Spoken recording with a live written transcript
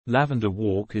Lavender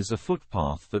Walk is a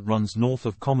footpath that runs north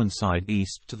of Commonside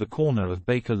east to the corner of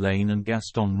Baker Lane and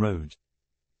Gaston Road.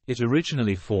 It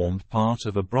originally formed part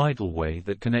of a bridleway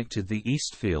that connected the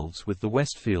East Fields with the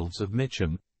West Fields of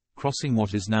Mitcham, crossing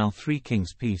what is now 3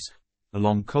 Kings Piece,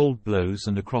 along Cold Blows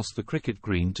and across the Cricket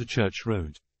Green to Church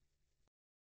Road.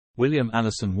 William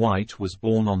Allison White was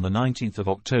born on 19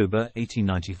 October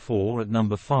 1894 at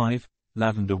No. 5,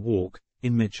 Lavender Walk,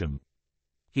 in Mitcham.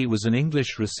 He was an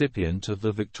English recipient of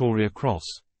the Victoria Cross,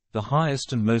 the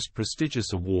highest and most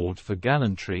prestigious award for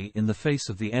gallantry in the face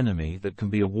of the enemy that can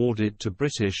be awarded to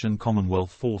British and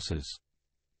Commonwealth forces.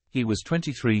 He was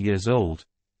 23 years old,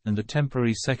 and a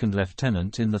temporary second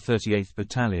lieutenant in the 38th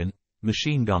Battalion,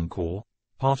 Machine Gun Corps,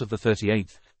 part of the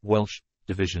 38th, Welsh,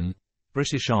 Division,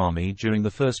 British Army during the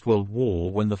First World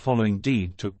War, when the following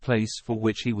deed took place for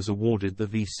which he was awarded the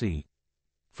V.C.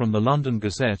 From the London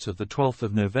Gazette of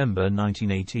 12 November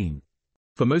 1918.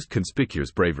 For most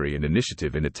conspicuous bravery and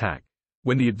initiative in attack.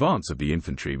 When the advance of the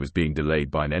infantry was being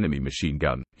delayed by an enemy machine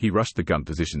gun, he rushed the gun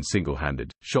position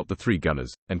single-handed, shot the 3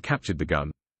 gunners, and captured the gun.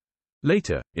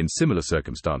 Later, in similar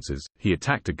circumstances, he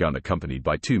attacked a gun accompanied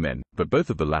by 2 men, but both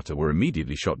of the latter were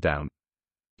immediately shot down.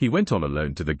 He went on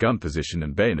alone to the gun position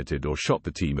and bayoneted or shot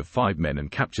the team of 5 men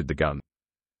and captured the gun.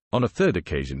 On a third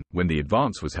occasion, when the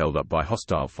advance was held up by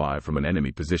hostile fire from an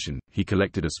enemy position, he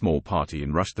collected a small party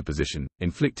and rushed the position,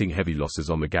 inflicting heavy losses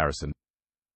on the garrison.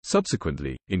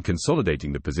 Subsequently, in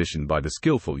consolidating the position by the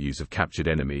skillful use of captured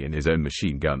enemy and his own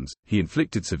machine guns, he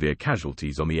inflicted severe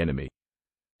casualties on the enemy.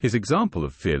 His example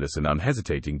of fearless and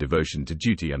unhesitating devotion to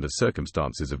duty under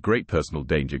circumstances of great personal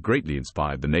danger greatly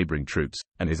inspired the neighboring troops,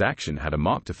 and his action had a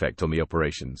marked effect on the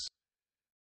operations.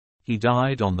 He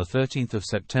died on 13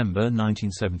 September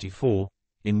 1974,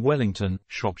 in Wellington,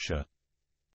 Shropshire.